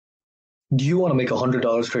Do you want to make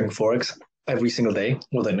 $100 trading Forex every single day?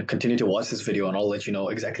 Well, then continue to watch this video and I'll let you know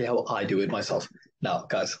exactly how I do it myself. Now,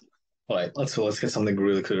 guys, all right, let's get something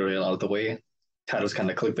really clear right out of the way. Title's kind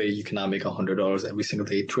of clickbait. You cannot make $100 every single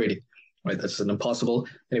day trading, right? That's an impossible.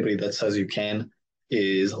 Anybody that says you can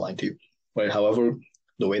is lying to you, right? However,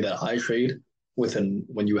 the way that I trade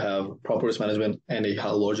when you have proper risk management and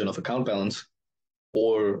a large enough account balance,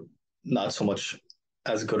 or not so much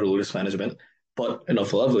as good a risk management, but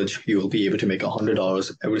enough leverage, you will be able to make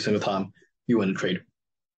 $100 every single time you win a trade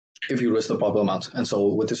if you risk the proper amounts. And so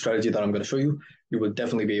with the strategy that I'm going to show you, you will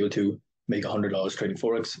definitely be able to make $100 trading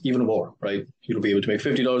Forex, even more, right? You'll be able to make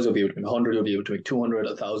 $50, you'll be able to make 100, you'll be able to make 200,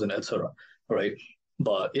 1,000, etc. All right.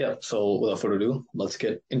 But yeah, so without further ado, let's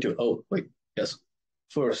get into it. Oh, wait, yes.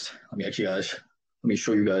 First, let me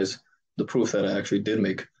show you guys the proof that I actually did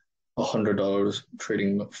make $100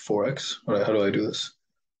 trading Forex. All right, how do I do this?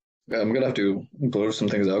 I'm gonna have to blur some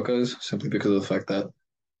things out, guys, simply because of the fact that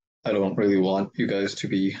I don't really want you guys to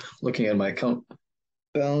be looking at my account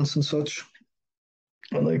balance and such.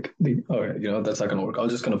 And like the all right, that's not gonna work. I'm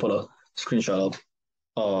just gonna put a screenshot up.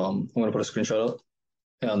 I'm gonna put a screenshot up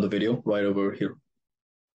on the video right over here.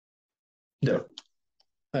 There.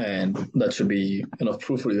 And that should be enough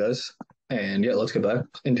proof for you guys. And yeah, let's get back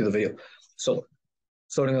into the video. So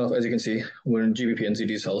starting off, as you can see, we're in GBP and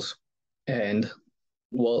ZD cells. And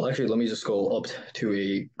well, actually, let me just go up to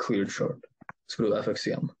a clear chart. Let's go to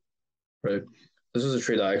FXCM, right? This is a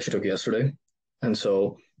trade I actually took yesterday. And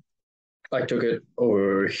so I took it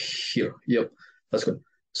over here. Yep, that's good.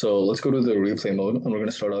 So let's go to the replay mode, and we're going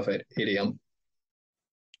to start off at 8 a.m.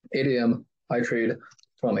 8 a.m., I trade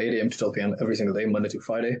from 8 a.m. to 12 p.m. every single day, Monday to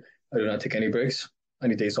Friday. I do not take any breaks,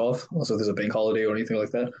 any days off, also if there's a bank holiday or anything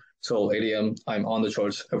like that. So 8 a.m., I'm on the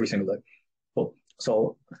charts every single day. Cool.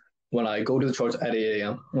 So when I go to the charts at 8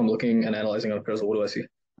 a.m., I'm looking and analyzing our pairs. What do I see?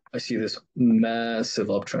 I see this massive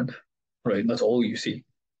uptrend, right? That's all you see.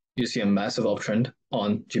 You see a massive uptrend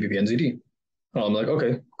on GBP and ZD. And I'm like,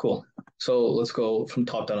 okay, cool. So let's go from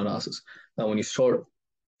top-down analysis. Now, when you start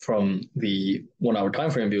from the 1 hour time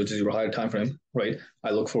frame view, which is your higher time frame, right?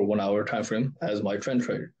 I look for 1 hour time frame as my trend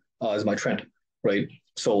trader, as my trend, right?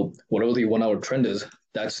 So whatever the 1 hour trend is,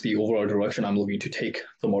 that's the overall direction I'm looking to take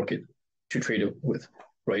the market to trade it with,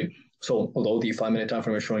 right? So although the 5 minute time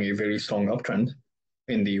frame is showing a very strong uptrend,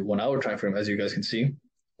 in the 1 hour time frame, as you guys can see,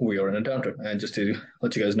 we are in a downtrend. And just to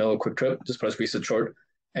let you guys know, a quick trip, just press reset chart,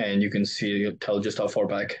 and you can tell just how far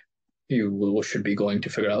back you should be going to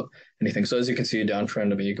figure out anything. So as you can see, a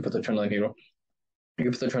downtrend. I mean, you can put the trend line here. You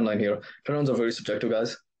can put the trend line here. Trend lines are very subjective,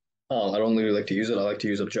 guys. I don't really like to use it. I like to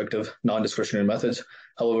use objective, non-discretionary methods.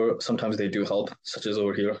 However, sometimes they do help, such as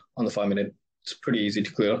over here on the 5 minute. It's pretty easy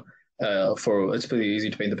to clear. It's pretty easy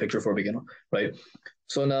to paint the picture for a beginner, right?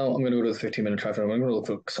 So now I'm going to go to the 15-minute time frame. I'm going to look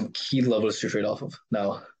for some key levels to trade off of.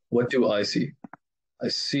 Now, what do I see? I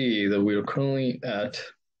see that we are currently at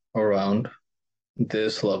around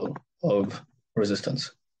this level of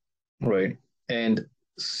resistance, right? And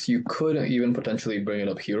you could even potentially bring it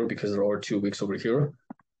up here because there are 2 wicks over here.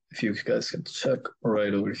 If you guys can check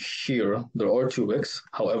right over here, there are 2 wicks.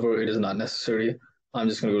 However, it is not necessary. I'm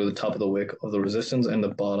just going to go to the top of the wick of the resistance and the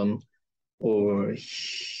bottom over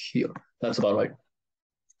here. That's about right.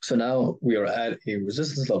 So now we are at a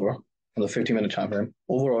resistance level on the 15-minute time frame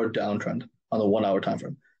over our downtrend on the 1 hour time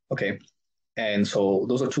frame. Okay. And so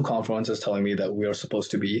those are 2 confluences telling me that we are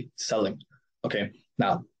supposed to be selling. Okay.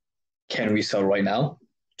 Now, can we sell right now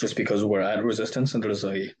just because we're at resistance and there's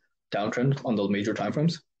a downtrend on the major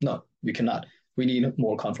timeframes? No, we cannot. We need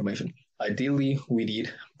more confirmation. Ideally, we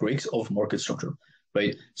need breaks of market structure,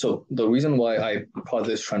 right? So the reason why I plot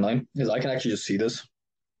this trend line is I can actually just see this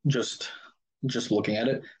just looking at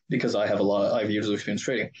it because I have years of experience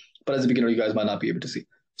trading. But as a beginner, you guys might not be able to see.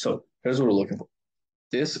 So here's what we're looking for.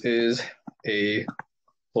 This is a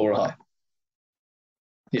lower high.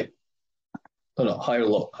 Yeah. Oh no, higher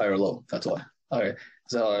low. That's why. All right.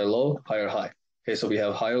 Is that higher low, higher high? Okay, so we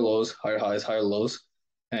have higher lows, higher highs, higher lows.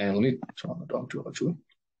 And let me turn on the dog too, actually.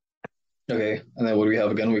 Okay, and then what do we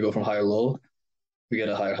have again? We go from higher low, we get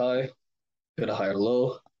a higher high, get a higher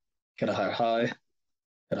low, get a higher high,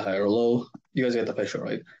 get a higher low. You guys get the picture,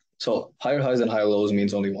 right? So higher highs and higher lows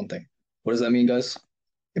means only one thing. What does that mean, guys?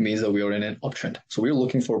 It means that we are in an uptrend. So we're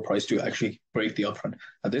looking for a price to actually break the uptrend.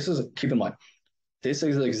 Now keep in mind, this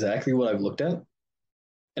is exactly what I've looked at,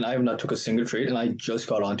 and I have not took a single trade, and I just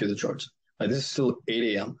got onto the charts. Right, this is still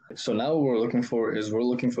 8 a.m. So now what we're looking for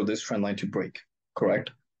this trend line to break, correct?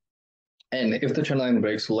 And if the trend line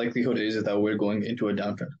breaks, the likelihood is that we're going into a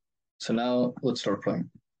downtrend. So now let's start playing.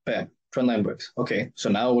 Bam, trend line breaks. Okay, so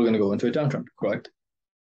now we're going to go into a downtrend, correct?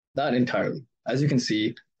 Not entirely. As you can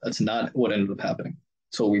see, That's not what ended up happening.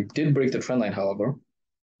 So we did break the trend line, however,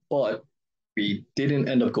 but we didn't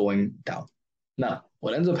end up going down. Now,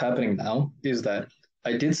 what ends up happening now is that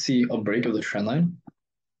I did see a break of the trend line,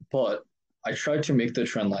 but I tried to make the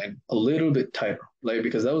trend line a little bit tighter, like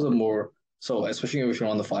because that was a more so especially if you're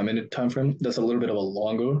on the 5 minute time frame, that's a little bit of a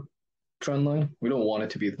longer trend line. We don't want it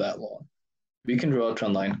to be that long. We can draw a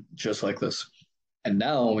trend line just like this. And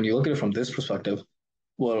now when you look at it from this perspective,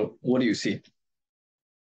 well, what do you see?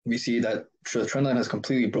 We see that the trend line has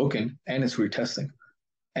completely broken and it's retesting.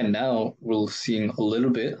 And now we're seeing a little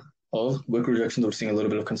bit of wick rejections, we're seeing a little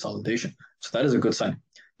bit of consolidation. So that is a good sign.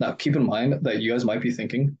 Now, keep in mind that you guys might be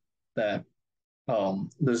thinking that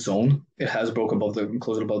the zone, it has broke above the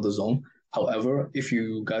closed above the zone. However, if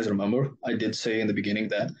you guys remember, I did say in the beginning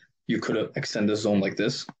that you could have extended the zone like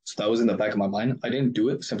this. So that was in the back of my mind. I didn't do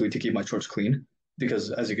it simply to keep my charts clean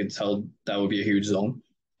because as you can tell, that would be a huge zone.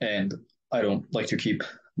 And I don't like to keep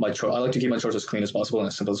my chart. I like to keep my charts as clean as possible and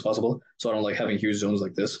as simple as possible. So I don't like having huge zones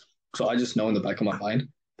like this. So I just know in the back of my mind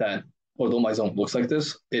that although my zone looks like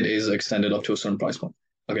this, it is extended up to a certain price point.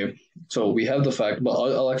 Okay, so we have the fact, but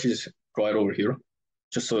I'll actually just draw it over here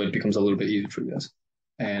just so it becomes a little bit easier for you guys.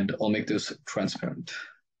 And I'll make this transparent.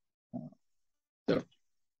 There.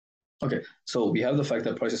 Okay, so we have the fact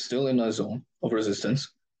that price is still in a zone of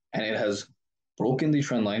resistance and it has broken the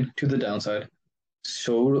trend line to the downside,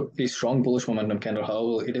 showed a strong bullish momentum candle.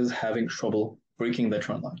 However, it is having trouble breaking that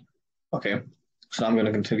trend line. Okay, so now I'm going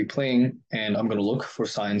to continue playing and I'm going to look for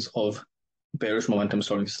signs of bearish momentum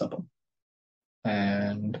starting to step up.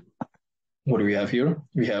 And what do we have here?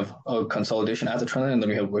 We have a consolidation at the trend line and then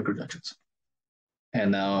we have wick rejections. And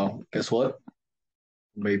now, guess what?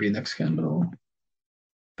 Maybe next candle.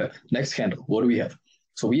 Okay, next candle, what do we have?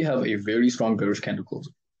 So we have a very strong bearish candle close.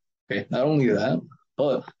 Okay, not only that,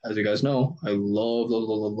 but as you guys know, I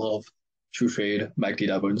love to trade MACD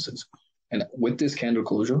divergences. And with this candle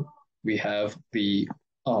closure, we have the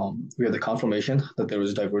confirmation that there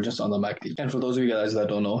is divergence on the MACD. And for those of you guys that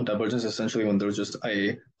don't know, divergence is essentially when there's just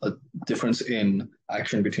a difference in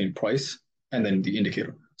action between price and then the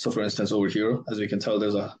indicator. So for instance, over here, as we can tell,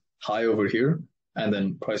 there's a high over here, and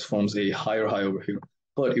then price forms a higher high over here.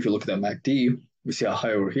 But if you look at that MACD, we see a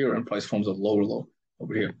high over here and price forms a lower low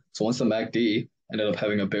over here. So once the MACD ended up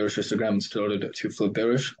having a bearish histogram and started to flip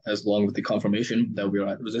bearish, as long with the confirmation that we are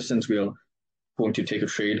at resistance, we are going to take a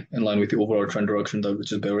trade in line with the overall trend direction,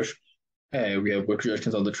 which is bearish. And we have wick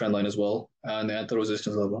rejections on the trend line as well, and at the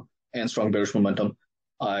resistance level, and strong bearish momentum.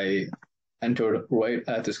 I entered right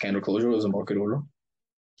at this candle closure. It was a market order.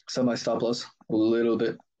 Set my stop loss a little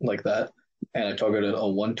bit like that, and I targeted a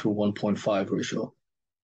 1 to 1.5 ratio.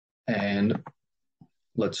 And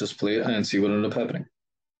let's just play it and see what ended up happening.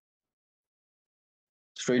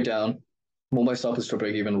 Straight down, move my stop loss to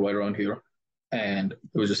break even right around here. And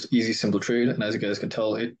it was just easy, simple trade. And as you guys can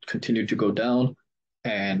tell, it continued to go down.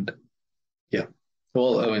 And yeah,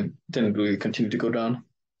 well, I mean, it didn't really continue to go down,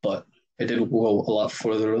 but it did go a lot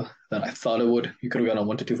further than I thought it would. You could have gotten a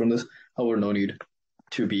 1 to 2 from this. However, no need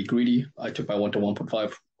to be greedy. I took my 1 to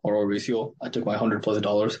 1.5 RR ratio. I took my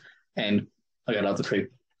 $100+ and I got out the trade.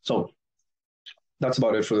 So that's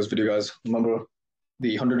about it for this video, guys. Remember,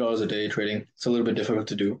 the $100 a day trading, it's a little bit difficult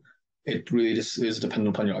to do. It really just is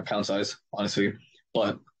dependent upon your account size, honestly.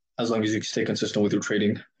 But as long as you stay consistent with your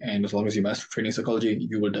trading and as long as you master trading psychology,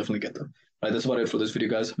 you will definitely get them. All right, that's about it for this video,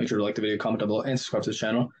 guys. Make sure to like the video, comment down below, and subscribe to the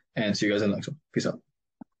channel. And see you guys in the next one. Peace out.